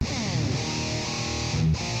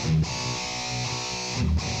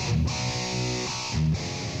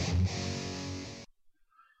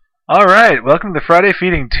All right, welcome to the Friday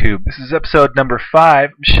Feeding Tube. This is episode number 5.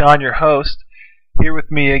 I'm Sean, your host. Here with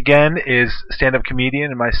me again is stand-up comedian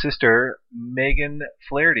and my sister, Meghan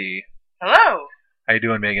Flaherty. Hello. How you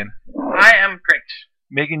doing, Meghan? I am great.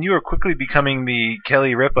 Meghan, you are quickly becoming the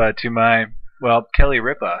Kelly Ripa to my, Kelly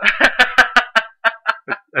Ripa.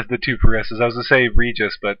 As the two progresses. I was going to say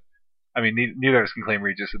Regis, but I mean, neither of us can claim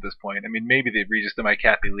Regis at this point. I mean, maybe the Regis to my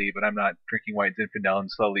Kathy Lee, but I'm not drinking white Zinfandel and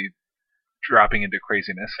slowly dropping into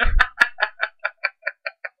craziness.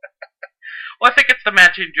 Well, I think it's the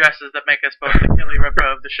matching dresses that make us both the Kelly Ripa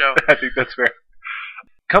of the show. I think that's fair.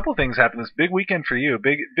 A couple things happened this big weekend for you.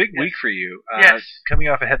 Big Yes. week for you. Yes. Coming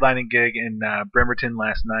off a headlining gig in Bremerton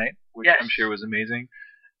last night, which Yes. I'm sure was amazing.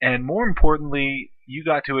 And more importantly, you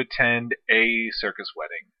got to attend a circus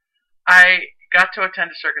wedding. I got to attend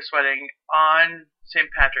a circus wedding on St.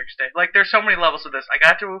 Patrick's Day. Like, there's so many levels of this. I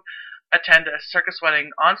got to attend a circus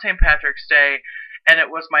wedding on St. Patrick's Day, and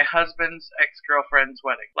it was my husband's ex-girlfriend's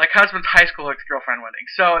wedding. Like, husband's high school ex-girlfriend wedding.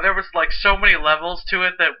 So there was, like, so many levels to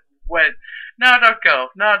it that went, no, don't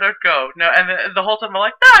go. No, don't go. No, and the whole time I'm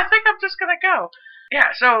like, no, I think I'm just going to go.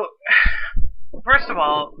 Yeah, so, first of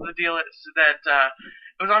all, the deal is that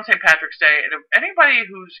it was on St. Patrick's Day, and if anybody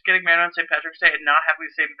who's getting married on St. Patrick's Day and not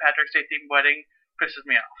having a St. Patrick's Day themed wedding pisses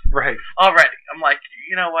me off. Right. Already. I'm like,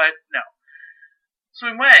 you know what? No. So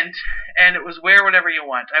we went, and it was wear whatever you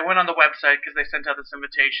want. I went on the website because they sent out this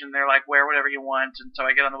invitation. They're like, wear whatever you want. And so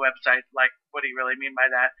I get on the website, like, what do you really mean by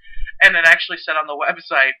that? And it actually said on the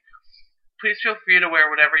website, please feel free to wear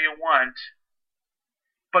whatever you want,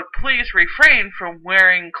 but please refrain from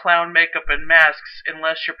wearing clown makeup and masks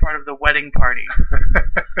unless you're part of the wedding party.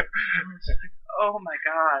 It's like, oh my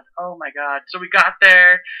god. So we got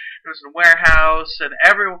there, it was in a warehouse, and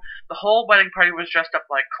the whole wedding party was dressed up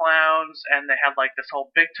like clowns, and they had like this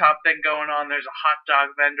whole big top thing going on. There's a hot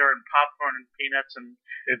dog vendor and popcorn and peanuts, and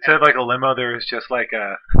Instead of like a limo, there was just like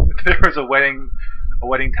there was a wedding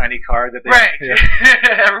tiny car that they right. Yeah.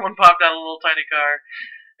 Everyone popped out a little tiny car.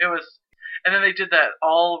 It was, and then they did that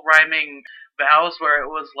all rhyming vows where it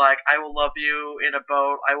was like, I will love you in a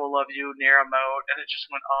boat, I will love you near a moat, and it just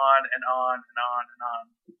went on and on and on and on.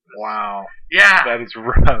 Wow. Yeah. That is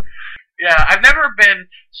rough. Yeah, I've never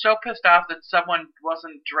been so pissed off that someone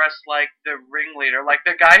wasn't dressed like the ringleader. Like,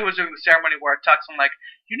 the guy who was doing the ceremony wore a tux. I'm like,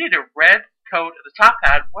 you need a red coat and a top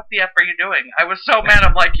hat. What the F are you doing? I was so mad.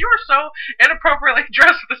 I'm like, you were so inappropriately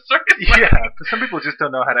dressed for the circus wedding. Yeah, some people just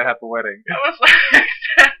don't know how to have a wedding. I was like,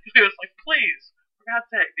 it was like, please, for God's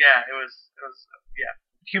sake. Yeah, it was, yeah.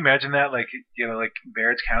 Can you imagine that? Like, you know, like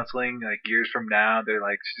marriage counseling, like years from now, they're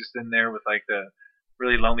like just in there with like the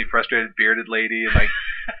really lonely, frustrated, bearded lady and like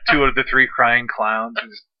 2 of the 3 crying clowns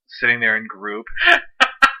just sitting there in group.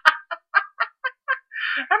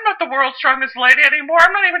 I'm not the world's strongest lady anymore.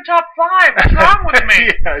 I'm not even top 5. What's wrong with me?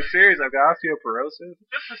 Yeah, seriously, I've got osteoporosis.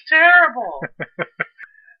 This is terrible.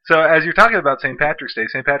 So, as you're talking about St. Patrick's Day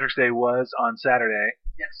was on Saturday.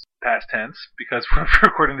 Yes. Past tense, because we're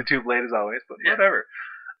recording the tube late as always, but Yeah. whatever.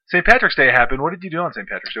 St. Patrick's Day happened. What did you do on St.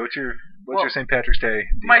 Patrick's Day? What's your St. Patrick's Day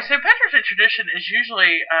deal? My St. Patrick's Day tradition is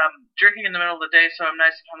usually drinking in the middle of the day so I'm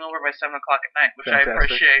nice and hungover by 7 o'clock at night, which Fantastic. I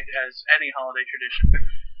appreciate as any holiday tradition.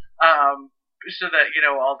 So that, you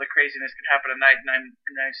know, all the craziness can happen at night and I'm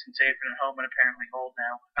nice and safe and at home and apparently old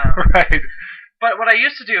now. Right. But what I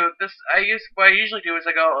used to do, what I usually do is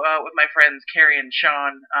I go out with my friends Carrie and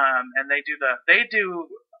Sean, and they do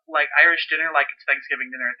like Irish dinner like it's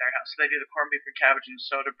Thanksgiving dinner at their house. So they do the corned beef and cabbage and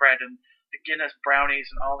soda bread and the Guinness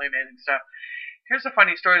brownies and all the amazing stuff. Here's a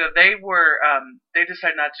funny story that they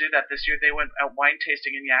decided not to do that this year. They went out wine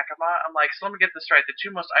tasting in Yakima. I'm like, so let me get this right. The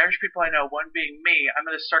 2 most Irish people I know, one being me, I'm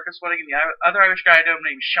at a circus wedding, and the other Irish guy I know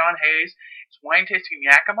named Sean Hayes is wine tasting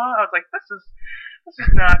in Yakima. I was like, this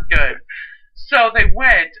is not good. So they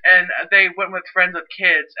went with friends with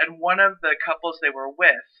kids, and one of the couples they were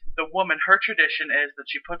with, the woman, her tradition is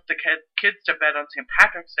that she puts the kids to bed on St.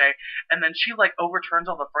 Patrick's Day, and then she like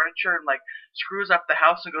overturns all the furniture and like screws up the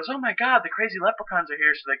house and goes, oh my god, the crazy leprechauns are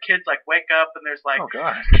here. So the kids like wake up and there's like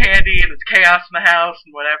candy and it's chaos in the house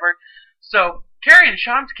and whatever. So Carrie and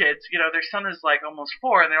Sean's kids, you know, their son is like almost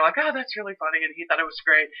 4, and they're like, oh, that's really funny, and he thought it was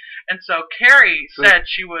great. And so Carrie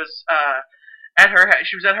said she was at her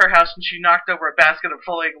house and she knocked over a basket of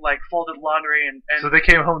fully like folded laundry and So they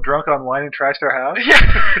came home drunk on wine and trashed our house? Yeah,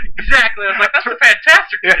 exactly. I was like, that's a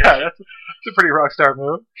fantastic tradition. Yeah, that's a pretty rock star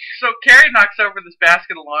move. So Carrie knocks over this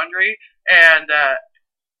basket of laundry, and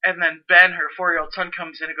then Ben, her 4-year-old son,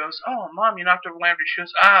 comes in and goes, oh, Mom, you knocked over laundry. She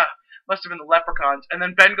goes, Must have been the leprechauns. And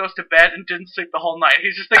then Ben goes to bed and didn't sleep the whole night.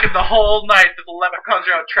 He's just thinking the whole night that the leprechauns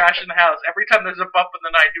are out trashing the house. Every time there's a bump in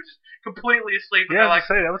the night, he was just completely asleep. And Yeah, they're I was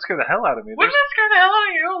like, say that would scare the hell out of me. wouldn't that scare the hell out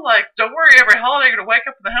of you? Like, don't worry, every holiday you're going to wake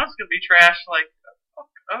up and the house is going to be trashed. Like,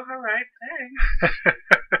 oh, all right, thanks.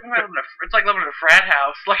 It's like living in a frat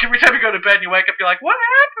house. Like, every time you go to bed and you wake up, you're like, what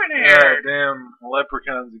happened here? Damn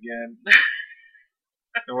leprechauns again.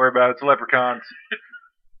 Don't worry about it. It's leprechauns.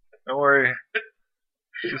 Don't worry.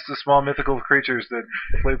 It's just the small mythical creatures that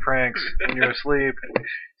play pranks when you're asleep.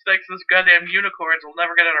 Thanks to those goddamn unicorns, we'll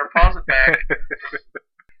never get our deposit back.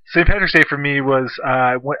 St. Patrick's Day for me was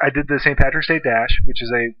I did the St. Patrick's Day Dash, which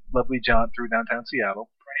is a lovely jaunt through downtown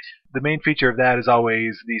Seattle. Right. The main feature of that is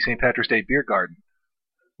always the St. Patrick's Day beer garden,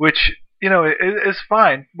 which, you know, is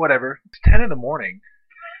fine, whatever. It's 10 in the morning.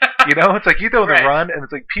 You know, it's like you throw the Right. run, and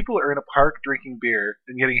it's like people are in a park drinking beer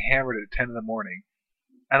and getting hammered at 10 in the morning.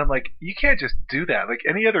 And I'm like, you can't just do that. Like,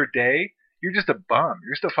 any other day, you're just a bum.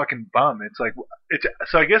 You're just a fucking bum. It's like,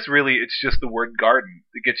 so I guess really it's just the word garden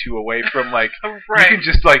that gets you away from, like, Right. you can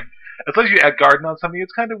just, like, as long as you add garden on something,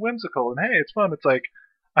 it's kind of whimsical. And hey, it's fun. It's like,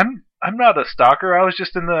 I'm not a stalker. I was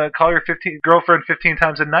just in the call your girlfriend 15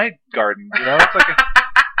 times a night garden. You know, it's like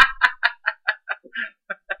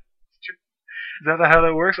is that how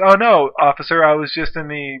that works? Oh no, officer, I was just in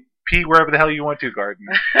the pee wherever the hell you want to garden.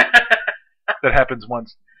 That happens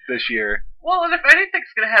once this year. Well, and if anything's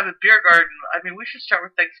going to have a beer garden, I mean, we should start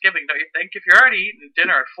with Thanksgiving, don't you think? If you're already eating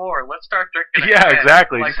dinner at 4, let's start drinking at 10.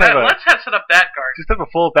 Exactly. Like Just let's set up that garden. Just have a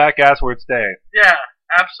full back-asswards day. Yeah,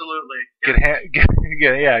 absolutely.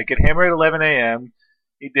 Get hammered at 11 a.m.,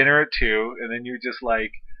 eat dinner at 2, and then you're just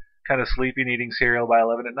like kind of sleeping, eating cereal by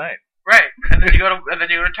 11 at night. Right, and then you go to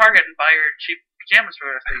Target and buy your cheap pajamas for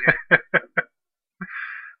the rest of the year.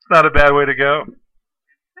 It's not a bad way to go.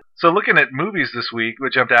 So looking at movies this week,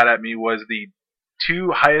 what jumped out at me was the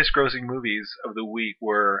 2 highest grossing movies of the week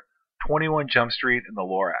were 21 Jump Street and The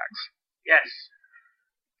Lorax. Yes.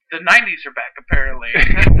 The 90s are back, apparently.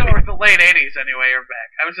 Or the late 80s, anyway, are back.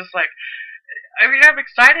 I was just like, I mean, I'm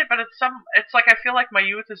excited, but it's like I feel like my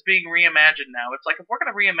youth is being reimagined now. It's like if we're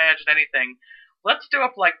going to reimagine anything, let's do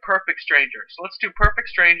up like Perfect Strangers. Let's do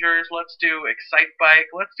Perfect Strangers. Let's do Excite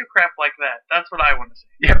Bike. Let's do crap like that. That's what I want to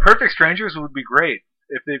see. Yeah, Perfect Strangers would be great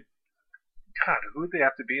if they. God, who would they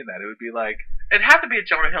have to be in that? It would be like it'd have to be a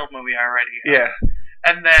Jonah Hill movie already. Yeah.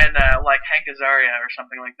 And then like Hank Azaria or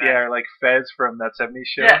something like that. Yeah, or like Fez from that '70s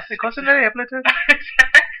show. Yes. Exactly.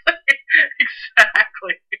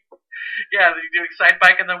 Exactly. Yeah, you do Excite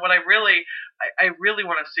Bike, and then what I really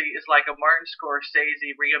want to see is like a Martin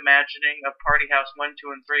Scorsese reimagining of Party House 1,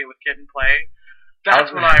 2, and 3 with Kid and Play.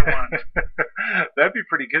 That's what I want. That'd be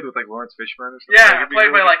pretty good with like Lawrence Fishburne or something. Yeah,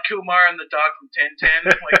 played by like Kumar and the dog from Tintin.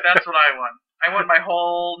 Like that's what I want. I want my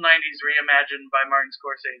whole '90s reimagined by Martin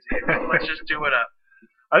Scorsese. Let's just do it up.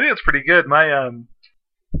 I think it's pretty good.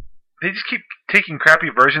 They just keep taking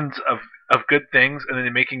crappy versions of good things and then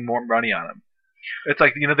they're making more money on them. It's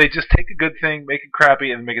like, you know, they just take a good thing, make it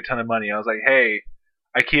crappy, and make a ton of money. I was like, hey,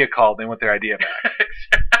 IKEA called. They want their idea back.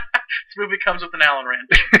 This movie comes with an Allen wrench.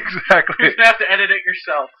 Exactly. You're going to have to edit it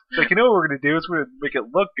yourself. It's like, you know what we're going to do is we're going to make it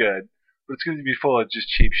look good, but it's going to be full of just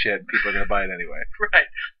cheap shit, and people are going to buy it anyway. Right.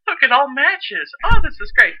 Look, it all matches. Oh, this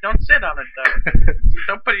is great. Don't sit on it, though.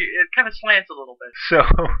 Don't put it kind of slants a little bit. So,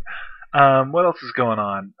 what else is going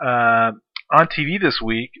on? On TV this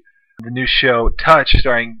week, the new show Touch,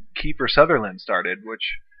 starring Kiefer Sutherland, started,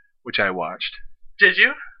 which I watched. Did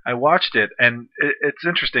you? I watched it, and it's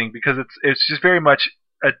interesting because it's just very much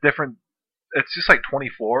a different. It's just like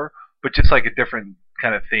 24, but just like a different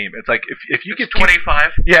kind of theme. It's like if you get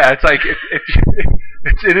 25. Yeah, it's like if you,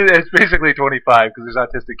 it's basically 25 because there's an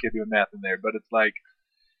autistic kid doing math in there, but it's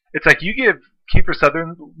like you give Kiefer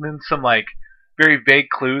Sutherland some like very vague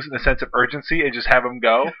clues and a sense of urgency and just have him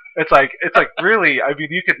go. It's like really, I mean,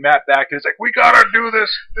 you could map back and it's like, we gotta do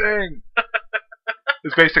this thing.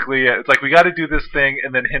 It's basically it. It's like, we gotta do this thing,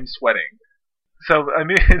 and then him sweating. So, I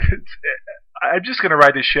mean, I'm just gonna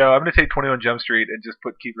write this show. I'm gonna take 21 Jump Street and just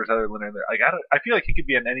put Kiefer Sutherland in there. Like, I feel like he could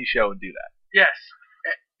be on any show and do that. Yes.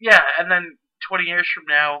 Yeah, and then 20 years from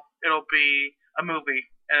now, it'll be a movie.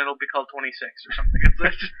 And it'll be called 26 or something.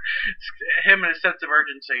 It's him and his sense of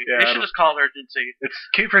urgency. Yeah, they should just call it urgency. It's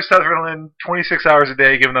Kiefer Sutherland, 26 hours a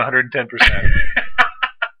day, given 110%.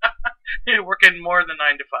 Working more than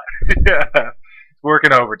 9 to 5. Yeah,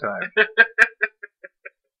 working overtime.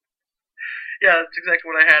 Yeah, that's exactly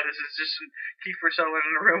what I had. Is just Kiefer Sutherland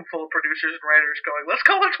in a room full of producers and writers going, let's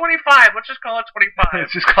call it 25. Let's just call it 25.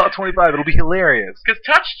 Let's just call it 25. It'll be hilarious. Because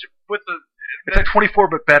Touched with the... It's like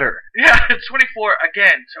 24, but better. Yeah, it's 24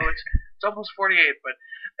 again, so it's almost 48. But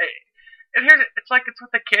And here's it's like it's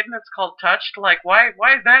with a kid and it's called touched. Like why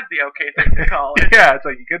is that the okay thing to call it? Yeah, it's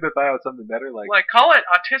like you couldn't have thought of something better, like Call it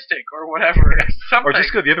autistic or whatever. Something. or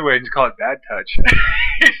just go the other way and just call it bad touch.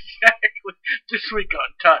 Exactly. This week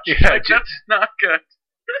on touch. Yeah, that's not good.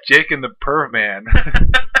 Jake and the Perv Man.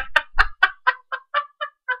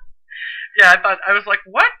 Yeah, I was like,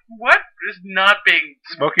 what is not being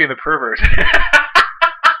Smokey and the Pervert.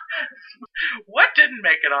 What didn't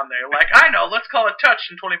make it on there? Like, I know, let's call it touched,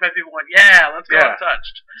 and 25 people went, yeah, let's call it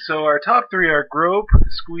touched. So our top 3 are grope,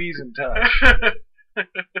 squeeze, and touch.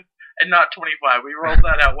 And not 25. We rolled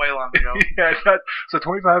that out way long ago. Yeah, so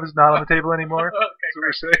 25 is not on the table anymore? Okay, that's what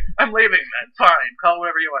we're saying? I'm leaving then. Fine. Call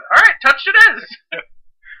whatever you want. Alright, touched it is!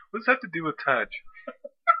 What does that have to do with touch?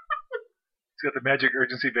 It's got the magic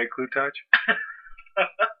urgency bed clue touch.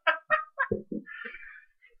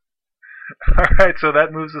 Alright, so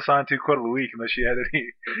that moves us on to quote of the week, unless you had any.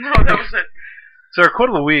 No, that was it. So our quote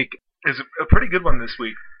of the week is a pretty good one this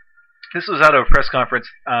week. This was out of a press conference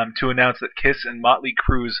to announce that Kiss and Motley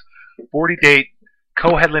Crue's 40-date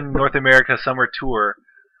co-headlining North America summer tour,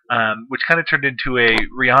 which kind of turned into a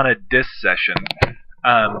Rihanna diss session.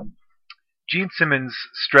 Gene Simmons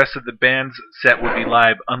stressed that the band's set would be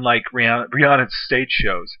live, unlike Rihanna's stage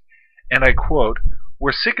shows. And I quote,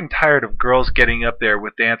 "We're sick and tired of girls getting up there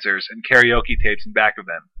with dancers and karaoke tapes in back of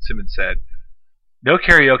them," Simmons said. "No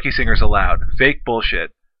karaoke singers allowed. Fake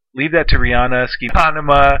bullshit. Leave that to Rihanna, Ski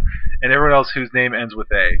Panama, and everyone else whose name ends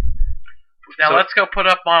with A." Now let's go put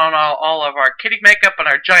up on all of our kitty makeup and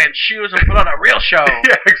our giant shoes and put on a real show.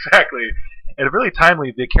 Yeah, exactly. And really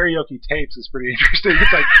timely, the karaoke tapes is pretty interesting.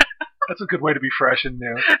 It's like, that's a good way to be fresh and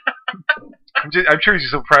new. I'm sure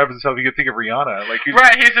he's so proud of himself he could think of Rihanna. Like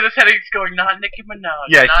right, he's in his head, he's going, not Nicki Minaj.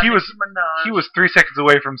 Yeah, not he was Minaj. He was 3 seconds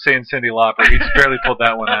away from saying Cyndi Lauper. He just barely pulled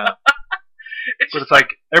that one out. But it's like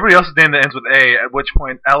everybody else's name that ends with A, at which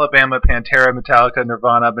point Alabama, Pantera, Metallica,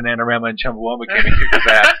 Nirvana, Bananarama, and Chumbawamba came and kicked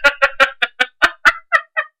his ass.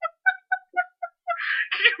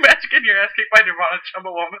 Can you imagine getting your ass kicked by Nirvana and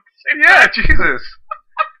Chumbawamba at the same time? Yeah, Jesus.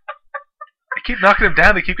 They keep knocking him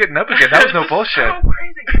down, they keep getting up again. That was no bullshit. So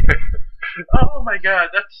crazy. Oh my god,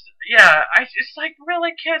 it's like,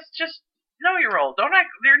 really, Kiss, just know your role. Don't act.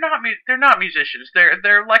 They're not musicians.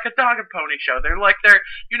 They're like a dog and pony show.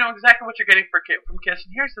 You know exactly what you're getting from Kiss.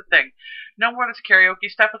 And here's the thing, no more of this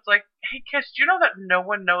karaoke stuff. It's like, hey Kiss, do you know that no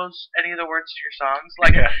one knows any of the words to your songs?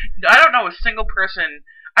 Like, yeah. I don't know a single person.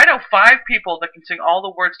 I know 5 people that can sing all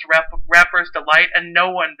the words to Rapper's Delight, and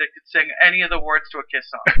no one that could sing any of the words to a Kiss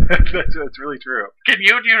song. that's really true. Can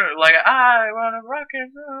you? Do you know, like, I wanna rock and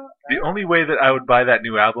roll? The only way that I would buy that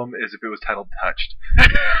new album is if it was titled Touched.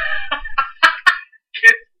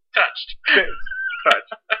 Kiss touched. Kiss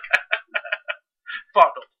touched.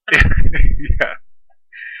 Fondled. Yeah.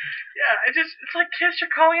 Yeah, it's like Kiss,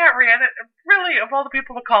 you're calling out Rihanna. Really, of all the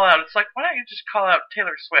people to call out, it's like, why don't you just call out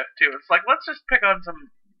Taylor Swift too? It's like, let's just pick on some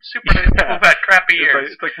super nice people who've had crappy years.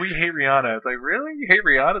 It's like we hate Rihanna. It's like, really? You hate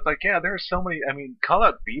Rihanna? It's like, yeah, there are so many. I mean, call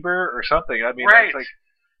out Bieber or something. I mean, right. It's like,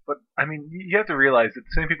 but I mean, you have to realize that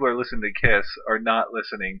the same people who are listening to Kiss are not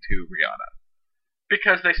listening to Rihanna.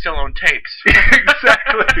 Because they still own tapes.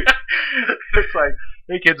 Exactly. It's like,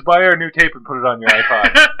 hey kids, buy our new tape and put it on your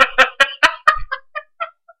iPod.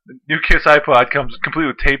 The new Kiss iPod comes complete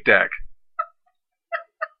with tape deck.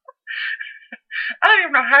 I don't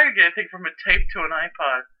even know how you get anything from a tape to an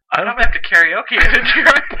iPod. I don't have to karaoke it into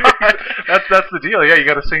your iPod. That's the deal. Yeah, you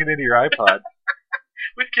got to sing it into your iPod.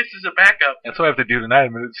 With Kiss as a backup. That's what I have to do tonight.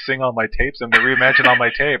 I'm going to sing all my tapes. I'm going to reimagine all my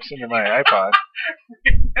tapes into my iPod.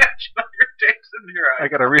 Reimagine all your tapes into your iPod. I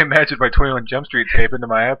got to reimagine my 21 Jump Street tape into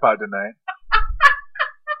my iPod tonight.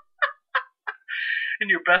 And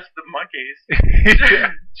your Best of the Monkeys.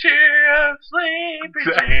 Yeah. Cheer up, sleepy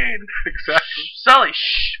Jean. Exactly. Sully,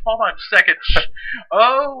 shh. Hold on a second. Shh.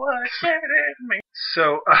 Oh, what did it mean?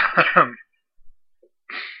 So,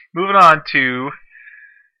 moving on to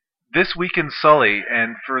This Week in Sully.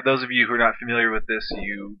 And for those of you who are not familiar with this,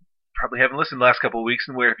 you probably haven't listened the last couple of weeks,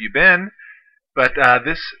 and where have you been? But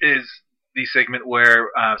this is the segment where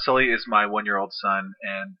Sully is my 1-year-old son,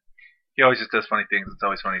 and he always just does funny things. It's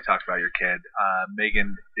always funny to talk about your kid.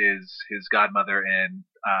 Meghan is his godmother and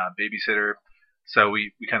babysitter, so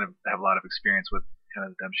we kind of have a lot of experience with kind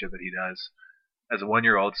of the dumb shit that he does as a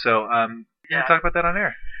 1-year-old. So you want to talk about that on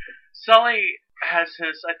air? Sully has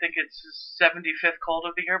I think it's his 75th cold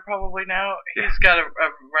of the year probably now. Yeah. He's got a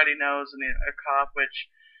runny nose and a cough,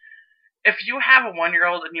 which if you have a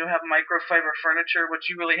 1-year-old and you have microfiber furniture, what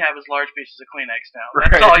you really have is large pieces of Kleenex now.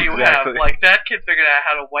 That's Right, all you exactly. have. Like, that kid figured out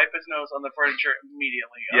how to wipe his nose on the furniture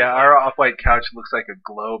immediately. Yeah, our off-white couch looks like a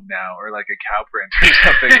globe now, or like a cow print or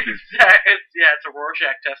something. It's a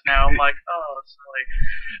Rorschach test now. I'm like, oh, silly.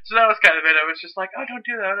 So that was kind of it. I was just like, oh, don't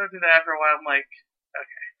do that, don't do that. After a while, I'm like,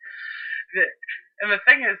 okay. And the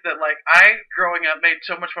thing is that, like, I, growing up, made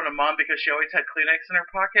so much fun of Mom because she always had Kleenex in her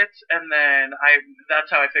pockets, and then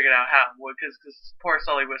that's how I figured out how, because poor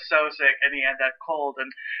Sully was so sick, and he had that cold, and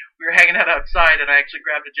we were hanging out outside, and I actually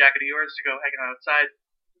grabbed a jacket of yours to go hanging out outside,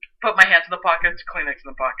 put my hands in the pockets, Kleenex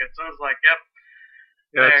in the pockets, so I was like, yep,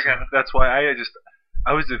 Yeah, there you go. that's why I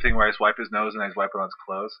always do the thing where I just wipe his nose and I just wipe it on his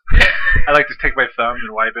clothes. I like to take my thumb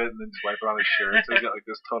and wipe it, and then just wipe it on his shirt, so he's got like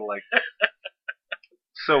this total, like,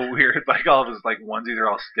 so weird. Like, all of his like onesies are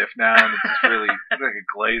all stiff now, and it's just really it's like a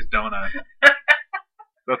glazed donut.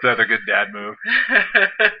 That's another good dad move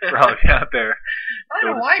for all of you out there. I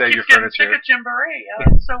don't know It'll why save he your keeps getting sick furniture. of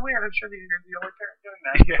Gymboree. It's so weird. I'm sure that you're the only parent doing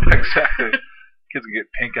that. Yeah, exactly. Kids can get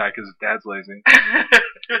pink eye because his dad's lazy.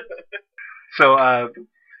 So,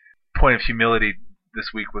 point of humility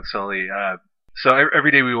this week with Sully. So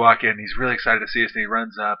every day we walk in, he's really excited to see us, and he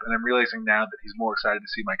runs up, and I'm realizing now that he's more excited to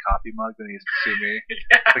see my coffee mug than he is to see me.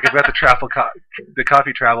 Yeah. Like, I've got the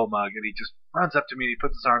coffee travel mug, and he just runs up to me, and he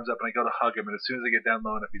puts his arms up, and I go to hug him, and as soon as I get down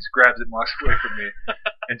low enough, he just grabs it and walks away from me,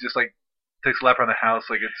 and just like takes a lap around the house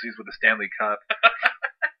like he's with a Stanley Cup.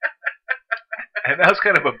 And that was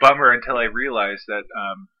kind of a bummer until I realized that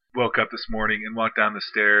woke up this morning and walked down the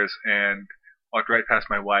stairs and walked right past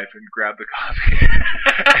my wife and grabbed the coffee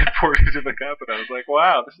and poured it into the cup, and I was like,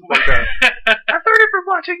 wow, this is like I learned it from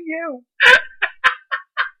watching you.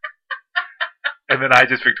 And then I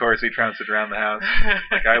just victoriously trounced it around the house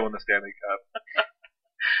like I won the Stanley Cup.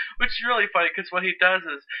 Which is really funny because what he does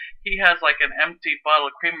is he has like an empty bottle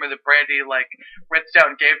of creamer that Brandy like rinsed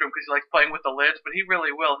out and gave to him because he likes playing with the lids, but he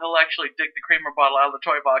really will. He'll actually dig the creamer bottle out of the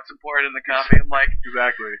toy box and pour it in the coffee. I'm like,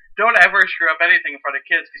 Exactly. don't ever screw up anything in front of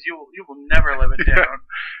kids because you will never live it down.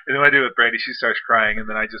 And then what I do with Brandy, she starts crying, and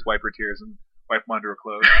then I just wipe her tears and wipe them under her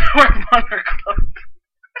clothes. Or on her clothes.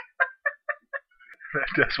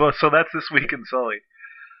 Well, so that's this week in Sully.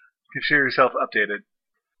 Consider yourself updated.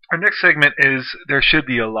 Our next segment is There Should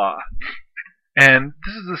Be a Law. And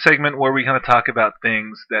this is the segment where we kind of talk about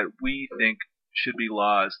things that we think should be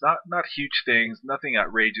laws. Not huge things, nothing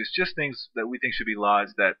outrageous, just things that we think should be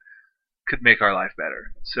laws that could make our life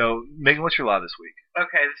better. So, Megan, what's your law this week?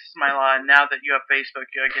 Okay, this is my law. Now that you have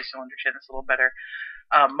Facebook, I guess you'll understand this a little better.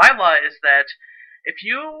 My law is that if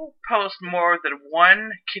you post more than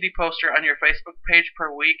one kitty poster on your Facebook page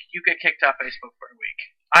per week, you get kicked off Facebook for a week.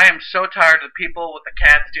 I am so tired of people with the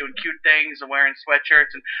cats doing cute things and wearing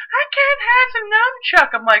sweatshirts and I can't have some nunchuck.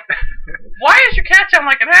 I'm like, why is your cat sound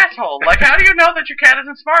like an asshole? Like, how do you know that your cat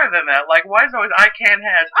isn't smarter than that? Like, why is it always I can't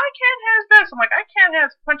has this? I'm like, I can't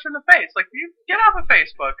has punch in the face. Like, you get off of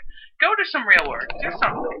Facebook, go do some real work, do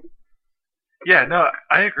something. Yeah, no,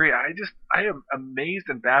 I agree. I am amazed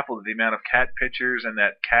and baffled at the amount of cat pictures and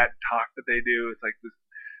that cat talk that they do. It's like this,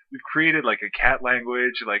 we've created like a cat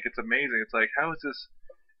language. Like, it's amazing. It's like, how is this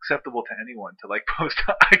acceptable to anyone to like post?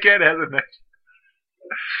 I can't have it.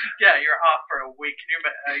 Yeah, you're off for a week. You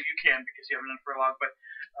can because you haven't done it for long, but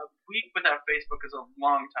a week without Facebook is a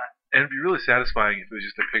long time. And it'd be really satisfying if it was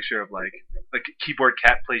just a picture of like a keyboard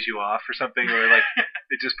cat plays you off or something, or like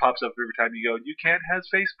it just pops up every time you go, you can't have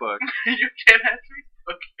Facebook. You can't have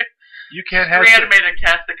Facebook. You can't have animated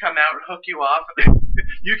cats that come out and hook you off.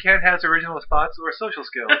 You can't have original thoughts or social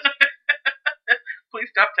skills. Please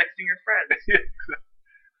stop texting your friends.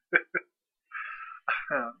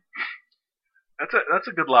 That's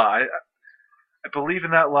a good law. I believe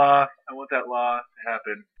in that law. I want that law to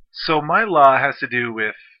happen. So my law has to do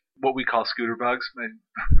with what we call scooter bugs.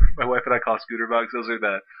 My wife and I call scooter bugs. Those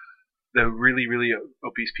are the really, really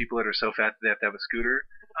obese people that are so fat that they have to have a scooter.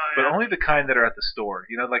 Oh, yeah. But only the kind that are at the store.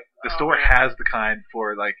 You know, like the store yeah. has the kind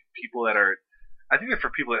for like people that are, I think they're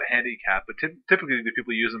for people that are handicapped, but typically the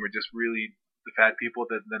people who use them are just really the fat people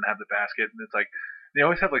that then have the basket, and it's like they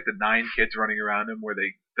always have like the 9 kids running around them where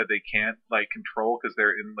they can't like control because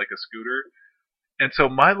they're in like a scooter. And so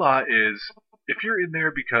my law is, if you're in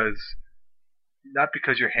there not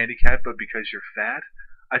because you're handicapped, but because you're fat,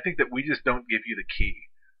 I think that we just don't give you the key.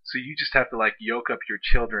 So you just have to like yoke up your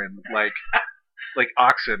children like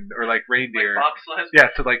oxen or like reindeer. Like bobsled. Yeah,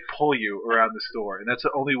 to like pull you around the store. And that's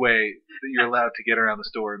the only way that you're allowed to get around the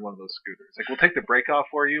store in one of those scooters. Like, we'll take the brake off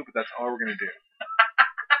for you, but that's all we're going to do.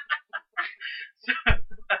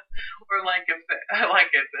 Or or like if I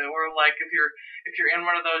like it, or like if you're in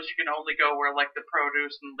one of those, you can only go where like the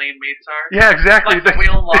produce and lean meats are. Yeah, exactly. Like the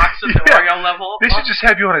wheel locks at the Oreo level. They should just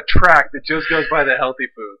have you on a track that just goes by the healthy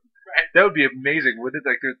food. Right. That would be amazing, wouldn't it?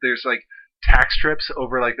 Like there's like tack strips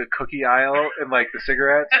over like the cookie aisle and like the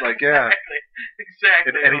cigarettes. Like yeah,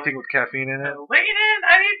 exactly. And anything with caffeine in it. Lean in,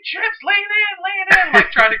 I need chips. Lean in. Like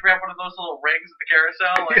trying to grab one of those little rings at the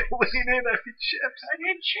carousel. Like lean in, I need chips. I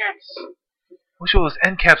need chips. Wish all those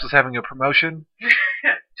end caps was having a promotion.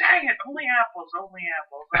 Dang it! Only apples. All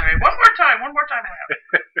right, one more time.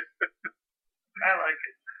 I like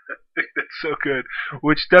it. That's so good.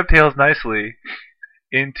 Which dovetails nicely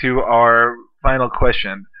into our final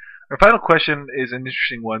question. Our final question is an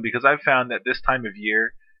interesting one because I've found that this time of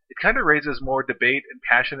year it kind of raises more debate and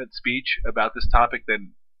passionate speech about this topic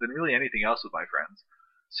than really anything else with my friends.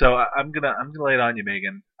 So I'm gonna lay it on you,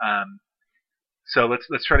 Megan. So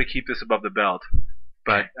let's try to keep this above the belt.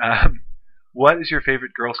 But what is your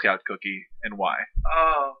favorite Girl Scout cookie and why?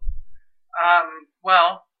 Oh,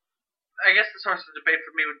 well, I guess the source of debate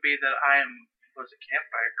for me would be that I was a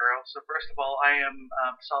campfire girl. So first of all, I am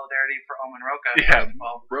solidarity for Omen Roca. Yeah, first of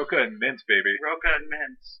all. Roca and mints, baby. Roca and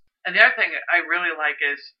mints. And the other thing I really like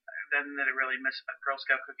is, and that I really miss about Girl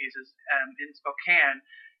Scout cookies is in Spokane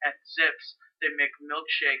at Zips, they make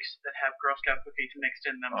milkshakes that have Girl Scout cookies mixed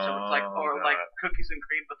in them. So it's like, like cookies and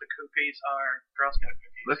cream, but the cookies are Girl Scout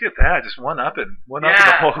cookies. Look at that, just one up in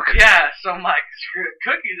the whole. Yeah, so I'm like, screw it,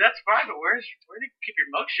 cookies, that's fine, but where do you keep your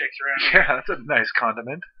milkshakes around here? Yeah, that's a nice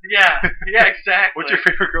condiment. Yeah, exactly. What's your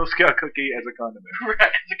favorite Girl Scout cookie as a condiment? Right,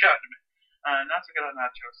 as a condiment. Not so good on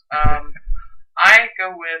nachos. I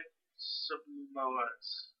go with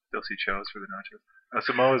Samoas. Dulce chose for the nachos.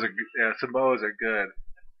 Samoas are good.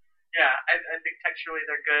 Yeah, I think texturally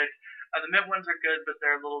they're good. The mint ones are good, but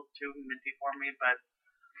they're a little too minty for me. But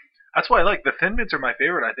that's why I like the Thin Mints are my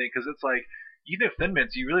favorite. I think because it's like you have Thin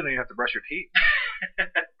Mints, you really don't even have to brush your teeth.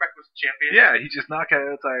 Breakfast champion. Yeah, you just knock it.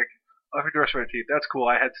 It's like I have to brush my teeth. That's cool.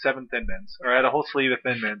 I had 7 Thin Mints, or I had a whole sleeve of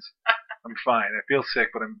Thin Mints. I'm fine. I feel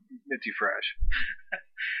sick, but I'm minty fresh.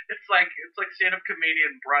 It's like stand-up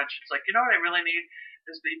comedian brunch. It's like, you know what I really need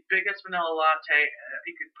is the biggest vanilla latte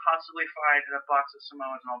you could possibly find in a box of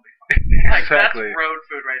Samoas, and I'll be fine. Like Exactly. That's road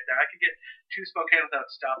food right there. I could get 2 Spokane without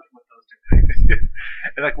stopping with those 2 things.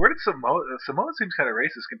 And like, where did Samoa seems kind of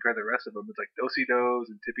racist compared to the rest of them. It's like Dositos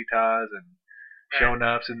and Tipitas and Show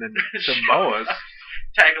Nuts, and then Samoas.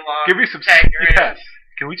 Tag along. Give me some. Yeah.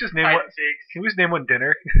 Can we just name one? Can we just name one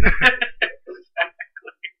dinner? Exactly.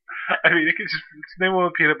 I mean, you could just name one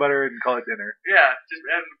with peanut butter and call it dinner. Yeah, just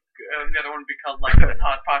the other one would be called like the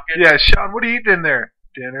Hot Pocket. Yeah, Sean, what are you eating in there?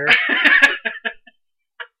 Dinner.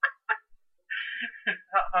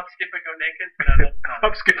 Hop, skip, and go naked? No, that's not.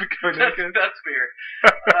 Hop, skip, and go naked. That's beer.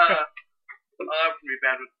 That would be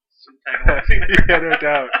bad with some taglines. Yeah, no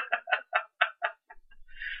doubt.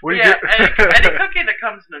 Any cookie that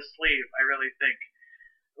comes in a sleeve, I really think.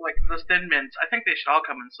 Like those Thin Mints, I think they should all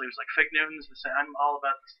come in sleeves. Like Fig Newtons, I'm all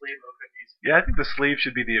about the sleeve of cookies. Yeah, I think the sleeve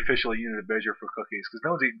should be the official unit of measure for cookies because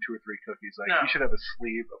no one's eating 2 or 3 cookies. Like you should have a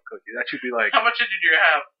sleeve of cookies. That should be like. How much did you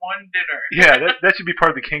have? 1 dinner. Yeah, that should be part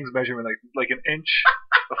of the king's measurement. Like an inch,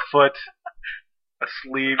 a foot, a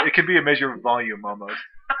sleeve. It can be a measure of volume almost.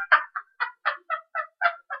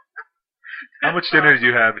 How much dinner did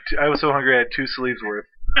you have? I was so hungry I had 2 sleeves worth.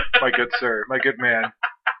 My good sir, my good man.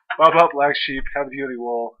 Bob up, black sheep, have the beauty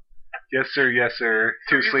wool. Yes, sir, yes, sir.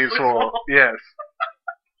 2 sleeves full. Yes.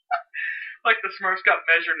 Like the Smurfs got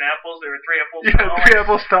measured in apples. There were 3 apples. Yeah, 3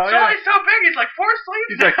 apples tall. So he's so big. He's like 4 sleeves.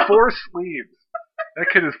 He's like 4 sleeves.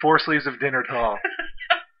 That kid is 4 sleeves of dinner tall.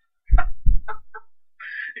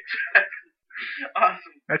 Exactly.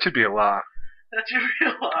 Awesome. That should be a law. That should be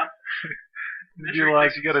a law. You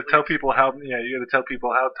realize you got to tell people how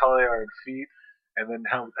tall they are in feet. And then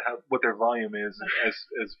how what their volume is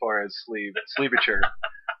as far as sleevature.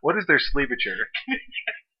 What is their sleevature?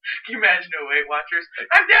 Can you imagine the Weight Watchers?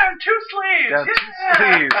 I'm down 2 sleeves. Down 2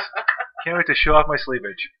 sleeves. Can't wait to show off my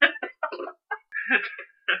sleevage.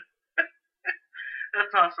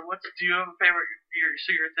 That's awesome. Do you have a favorite?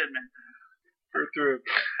 You're Thin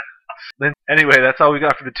Mint. Anyway, that's all we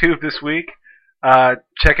got for the Tube this week.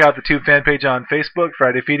 Check out the Tube fan page on Facebook,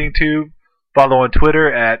 Friday Feeding Tube. Follow on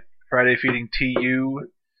Twitter at Friday Feeding TU.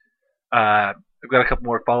 I've got a couple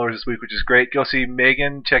more followers this week, which is great. Go see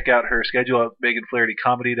Megan. Check out her schedule at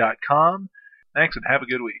meganflahertycomedy.com. Thanks, and have a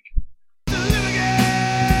good week.